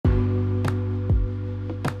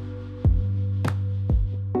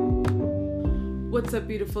What's up,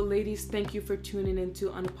 beautiful ladies? Thank you for tuning into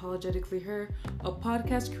Unapologetically Her, a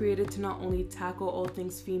podcast created to not only tackle all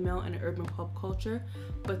things female and urban pop culture,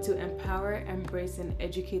 but to empower, embrace, and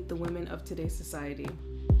educate the women of today's society.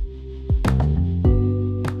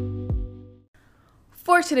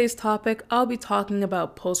 For today's topic, I'll be talking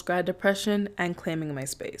about post-grad depression and claiming my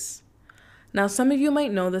space. Now, some of you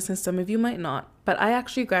might know this and some of you might not, but I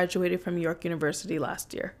actually graduated from York University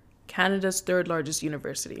last year, Canada's third largest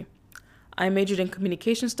university. I majored in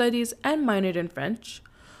communication studies and minored in French.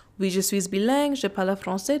 Oui, je suis bilingue, je parle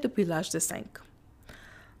français depuis l'âge de 5.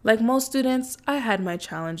 Like most students, I had my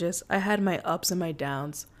challenges, I had my ups and my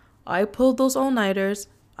downs. I pulled those all-nighters,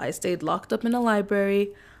 I stayed locked up in a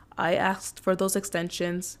library, I asked for those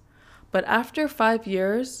extensions. But after 5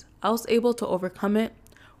 years, I was able to overcome it,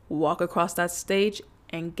 walk across that stage,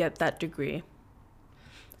 and get that degree.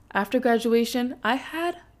 After graduation, I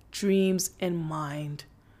had dreams in mind.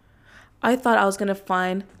 I thought I was going to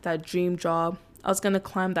find that dream job. I was going to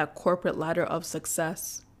climb that corporate ladder of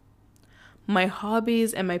success. My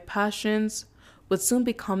hobbies and my passions would soon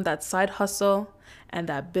become that side hustle and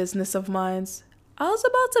that business of mine. I was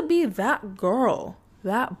about to be that girl,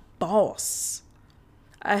 that boss.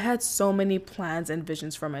 I had so many plans and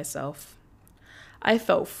visions for myself. I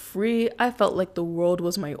felt free. I felt like the world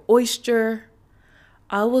was my oyster.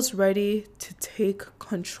 I was ready to take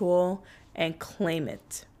control and claim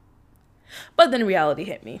it. But then reality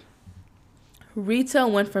hit me. Retail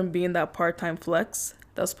went from being that part-time flex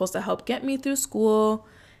that was supposed to help get me through school,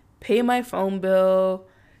 pay my phone bill,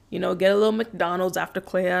 get a little McDonald's after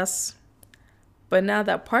class. But now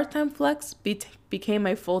that part-time flex became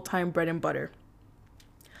my full-time bread and butter.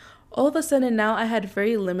 All of a sudden now I had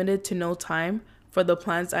very limited to no time for the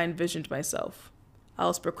plans I envisioned myself. I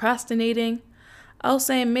was procrastinating. I was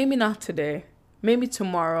saying maybe not today, maybe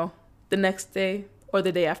tomorrow, the next day, or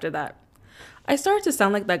the day after that. I started to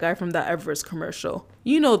sound like that guy from that Everest commercial.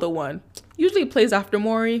 You know the one. Usually plays after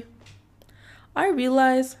Maury. I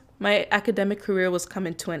realized my academic career was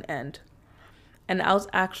coming to an end. And I was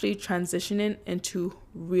actually transitioning into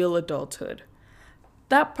real adulthood.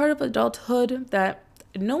 That part of adulthood that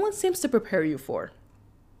no one seems to prepare you for.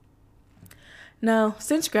 Now,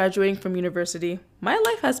 since graduating from university, my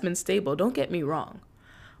life has been stable, don't get me wrong.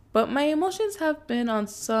 But my emotions have been on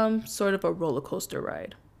some sort of a roller coaster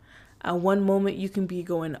ride. At one moment, you can be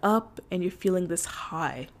going up and you're feeling this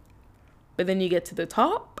high. But then you get to the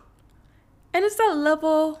top, and it's that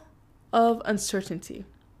level of uncertainty.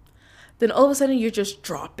 Then all of a sudden, you're just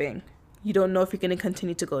dropping. You don't know if you're going to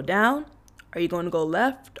continue to go down. Are you going to go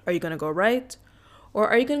left? Are you going to go right? Or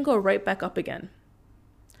are you going to go right back up again?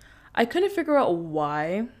 I couldn't figure out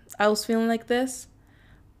why I was feeling like this.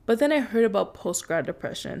 But then I heard about post-grad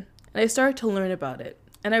depression, and I started to learn about it.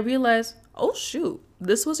 And I realized, oh shoot,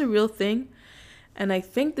 this was a real thing, and I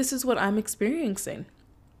think this is what I'm experiencing.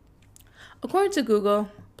 According to Google,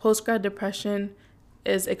 post-grad depression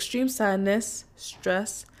is extreme sadness,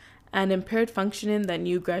 stress, and impaired functioning that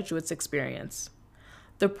new graduates experience.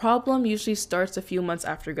 The problem usually starts a few months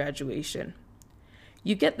after graduation.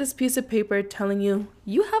 You get this piece of paper telling you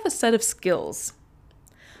you have a set of skills,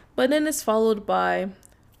 but then it's followed by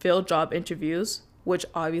failed job interviews, which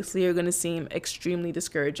obviously are going to seem extremely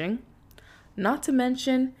discouraging. Not to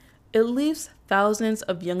mention, it leaves thousands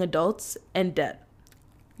of young adults in debt.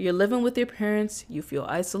 You're living with your parents, you feel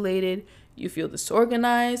isolated, you feel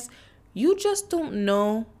disorganized, you just don't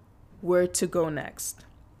know where to go next.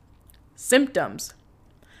 Symptoms: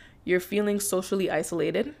 you're feeling socially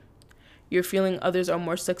isolated, you're feeling others are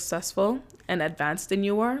more successful and advanced than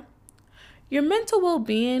you are, your mental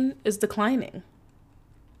well-being is declining.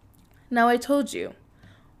 Now, I told you,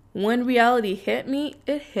 when reality hit me,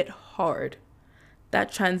 it hit hard.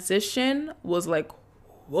 That transition was like,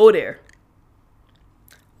 whoa there.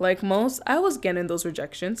 Like most, I was getting those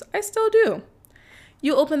rejections. I still do.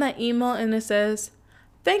 You open that email and it says,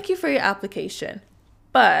 thank you for your application.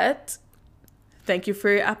 But, thank you for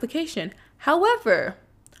your application. However,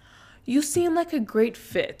 you seem like a great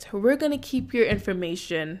fit. We're going to keep your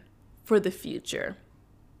information for the future.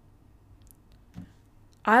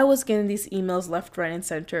 I was getting these emails left, right, and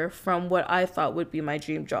center from what I thought would be my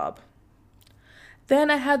dream job.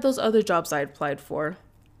 Then I had those other jobs I applied for.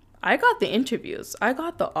 I got the interviews. I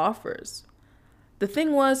got the offers. The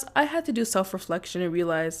thing was, I had to do self-reflection and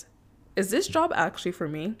realize, is this job actually for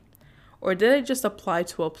me? Or did I just apply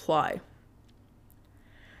to apply?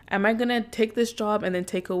 Am I going to take this job and then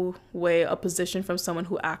take away a position from someone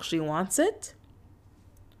who actually wants it?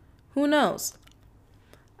 Who knows?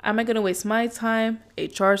 Am I going to waste my time,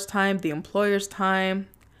 HR's time, the employer's time?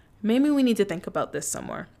 Maybe we need to think about this some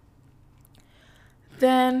more.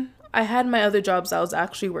 Then I had my other jobs I was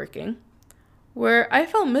actually working where I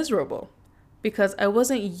felt miserable because I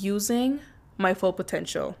wasn't using my full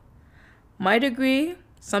potential. My degree,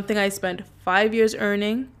 something I spent 5 years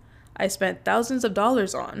earning, I spent thousands of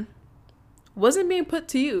dollars on, wasn't being put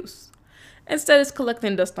to use. Instead, it's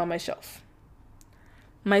collecting dust on my shelf.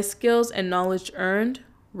 My skills and knowledge earned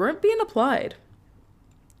weren't being applied.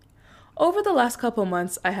 Over the last couple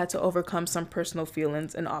months, I had to overcome some personal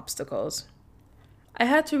feelings and obstacles. I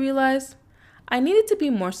had to realize I needed to be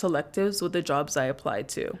more selective with the jobs I applied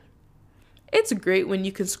to. It's great when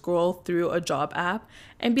you can scroll through a job app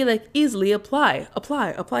and be like, easily apply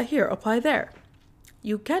here, apply there.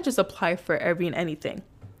 You can't just apply for every and anything.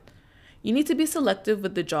 You need to be selective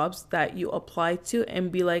with the jobs that you apply to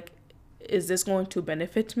and be like, is this going to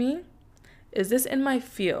benefit me? Is this in my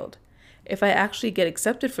field? If I actually get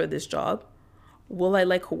accepted for this job, will I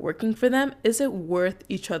like working for them? Is it worth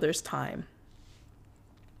each other's time?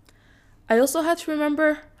 I also had to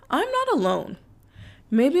remember I'm not alone.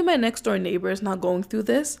 Maybe my next door neighbor is not going through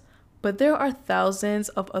this, but there are thousands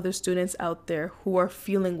of other students out there who are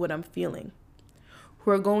feeling what I'm feeling,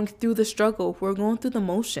 who are going through the struggle, who are going through the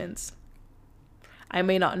motions. I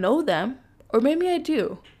may not know them, or maybe I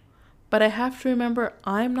do, but I have to remember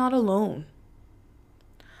I'm not alone.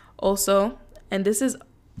 Also, and this is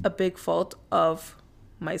a big fault of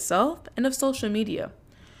myself and of social media,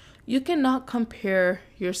 you cannot compare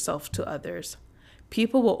yourself to others.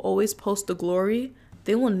 People will always post the glory,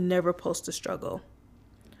 they will never post the struggle.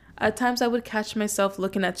 At times I would catch myself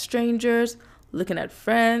looking at strangers, looking at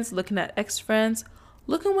friends, looking at ex-friends,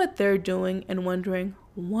 looking what they're doing and wondering,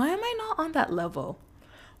 why am I not on that level?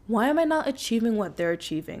 Why am I not achieving what they're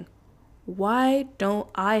achieving? Why don't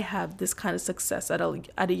I have this kind of success at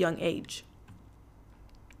a young age?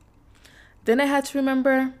 Then I had to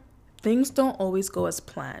remember, things don't always go as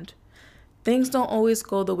planned. Things don't always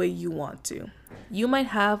go the way you want to. You might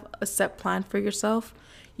have a set plan for yourself.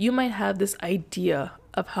 You might have this idea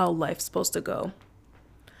of how life's supposed to go.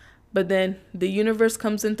 But then the universe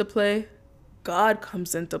comes into play, God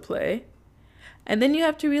comes into play, and then you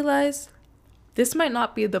have to realize this might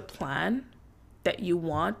not be the plan that you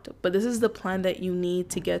want, but this is the plan that you need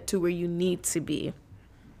to get to where you need to be.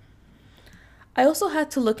 I also had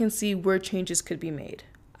to look and see where changes could be made.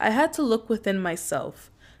 I had to look within myself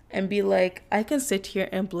and be like, I can sit here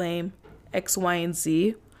and blame X, Y, and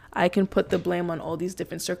Z. I can put the blame on all these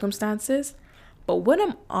different circumstances, but what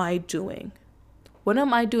am I doing? What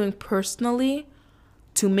am I doing personally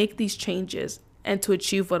to make these changes and to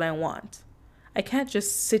achieve what I want? I can't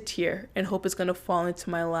just sit here and hope it's going to fall into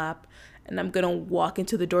my lap and I'm going to walk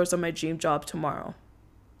into the doors of my dream job tomorrow.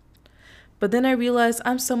 But then I realized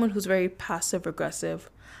I'm someone who's very passive aggressive.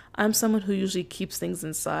 I'm someone who usually keeps things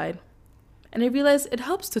inside. And I realized it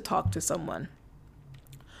helps to talk to someone.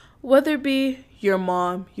 Whether it be your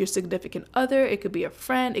mom, your significant other, it could be a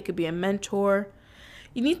friend, it could be a mentor.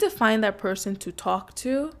 You need to find that person to talk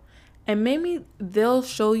to, and maybe they'll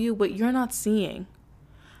show you what you're not seeing.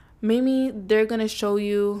 Maybe they're going to show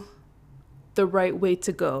you the right way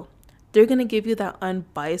to go. They're going to give you that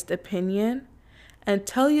unbiased opinion and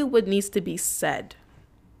tell you what needs to be said.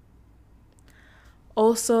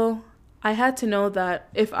 Also, I had to know that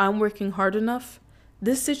if I'm working hard enough,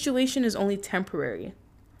 this situation is only temporary.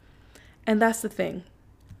 And that's the thing.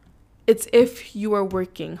 It's if you are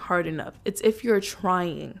working hard enough. It's if you're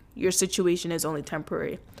trying, your situation is only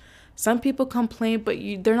temporary. Some people complain, but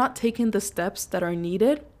they're not taking the steps that are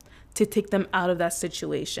needed to take them out of that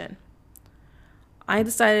situation. I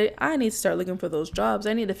decided I need to start looking for those jobs.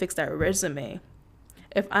 I need to fix that resume.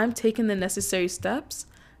 If I'm taking the necessary steps,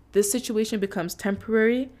 this situation becomes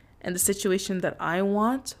temporary, and the situation that I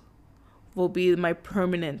want will be my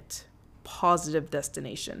permanent positive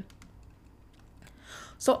destination.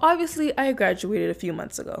 So obviously, I graduated a few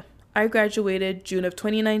months ago. I graduated June of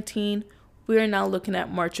 2019. We are now looking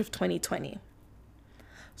at March of 2020.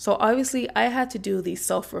 So obviously, I had to do these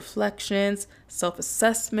self-reflections,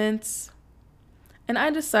 self-assessments, and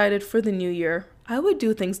I decided for the new year, I would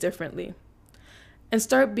do things differently and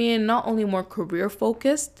start being not only more career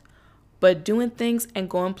focused, but doing things and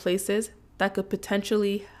going places that could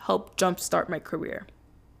potentially help jumpstart my career.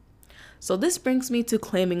 So this brings me to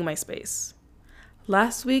claiming my space.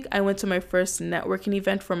 Last week, I went to my first networking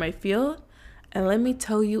event for my field, and let me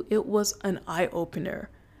tell you, it was an eye-opener.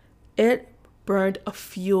 It burned a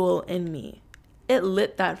fuel in me. It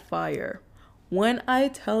lit that fire. When I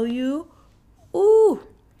tell you, ooh,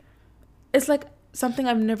 it's like something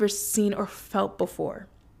I've never seen or felt before.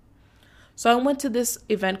 So I went to this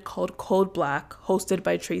event called Code Black, hosted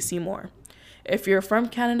by Tracy Moore. If you're from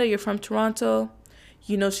Canada, you're from Toronto,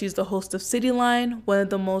 You know, she's the host of Cityline, one of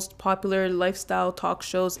the most popular lifestyle talk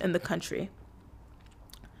shows in the country.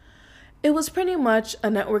 It was pretty much a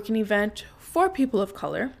networking event for people of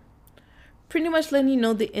color, pretty much letting you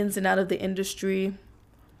know the ins and outs of the industry,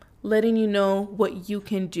 letting you know what you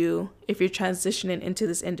can do if you're transitioning into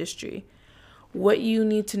this industry, what you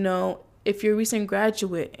need to know if you're a recent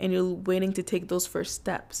graduate and you're waiting to take those first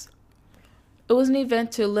steps. It was an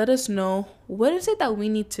event to let us know what is it that we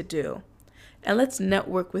need to do, and let's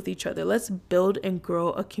network with each other. Let's build and grow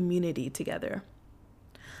a community together.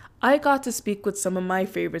 I got to speak with some of my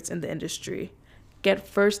favorites in the industry, get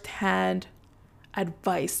firsthand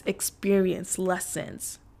advice, experience,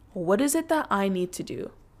 lessons. What is it that I need to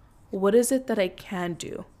do? What is it that I can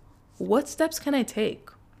do? What steps can I take?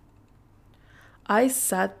 I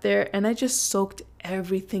sat there and I just soaked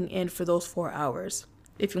everything in for those 4 hours.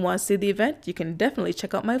 If you want to see the event, you can definitely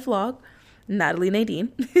check out my vlog, Natalie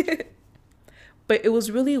Nadine. But it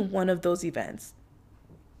was really one of those events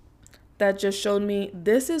that just showed me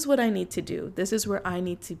this is what I need to do. This is where I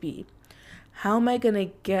need to be. How am I going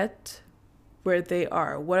to get where they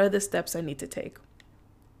are? What are the steps I need to take?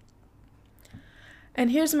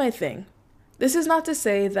 And here's my thing. This is not to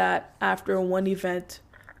say that after one event,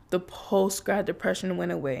 the post-grad depression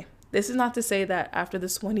went away. This is not to say that after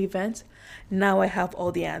this one event, now I have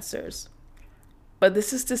all the answers. But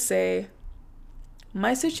this is to say,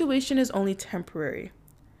 my situation is only temporary.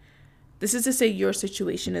 This is to say your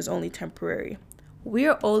situation is only temporary. We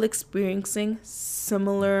are all experiencing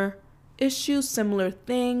similar issues, similar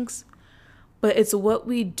things, but it's what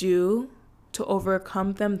we do to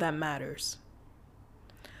overcome them that matters.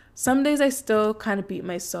 Some days I still kind of beat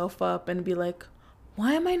myself up and be like,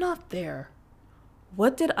 why am I not there?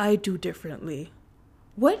 What did I do differently?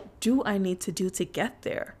 What do I need to do to get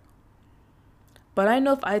there? But I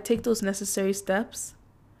know if I take those necessary steps,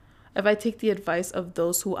 if I take the advice of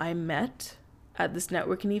those who I met at this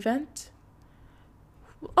networking event.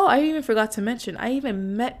 Oh, I even forgot to mention, I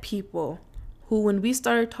even met people who, when we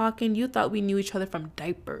started talking, you thought we knew each other from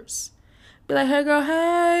diapers. Be like, hey girl,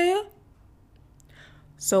 hey.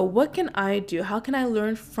 So what can I do? How can I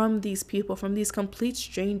learn from these people, from these complete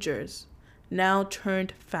strangers, now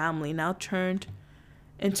turned family, now turned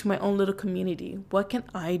into my own little community? What can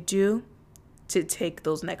I do to take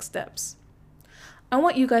those next steps? I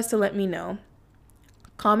want you guys to let me know.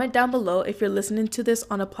 Comment down below if you're listening to this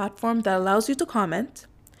on a platform that allows you to comment.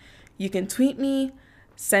 You can tweet me,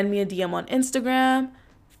 send me a DM on Instagram,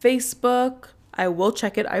 Facebook. I will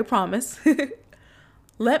check it, I promise.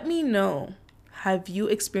 Let me know. Have you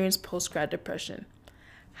experienced post-grad depression?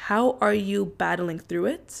 How are you battling through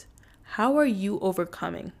it? How are you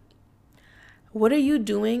overcoming? What are you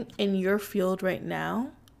doing in your field right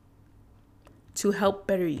now to help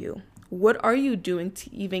better you? What are you doing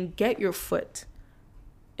to even get your foot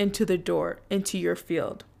into the door, into your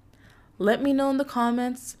field? Let me know in the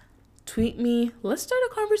comments, tweet me, let's start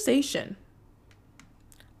a conversation.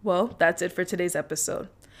 Well, that's it for today's episode.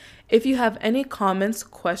 If you have any comments,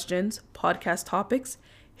 questions, podcast topics,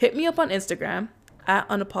 hit me up on Instagram at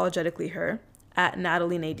unapologeticallyher, at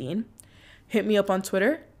Natalie Nadine. Hit me up on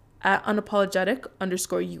Twitter at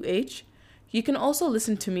unapologetic_UH. You can also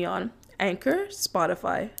listen to me on Anchor,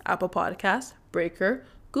 Spotify, Apple Podcasts, Breaker,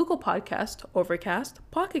 Google Podcast, Overcast,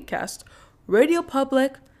 Pocket Cast, Radio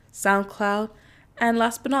Public, SoundCloud, and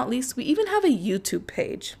last but not least, we even have a YouTube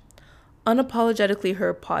page, Unapologetically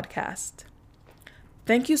Her Podcast.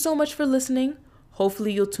 Thank you so much for listening.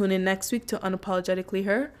 Hopefully you'll tune in next week to Unapologetically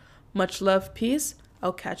Her. Much love, peace.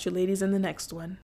 I'll catch you ladies in the next one.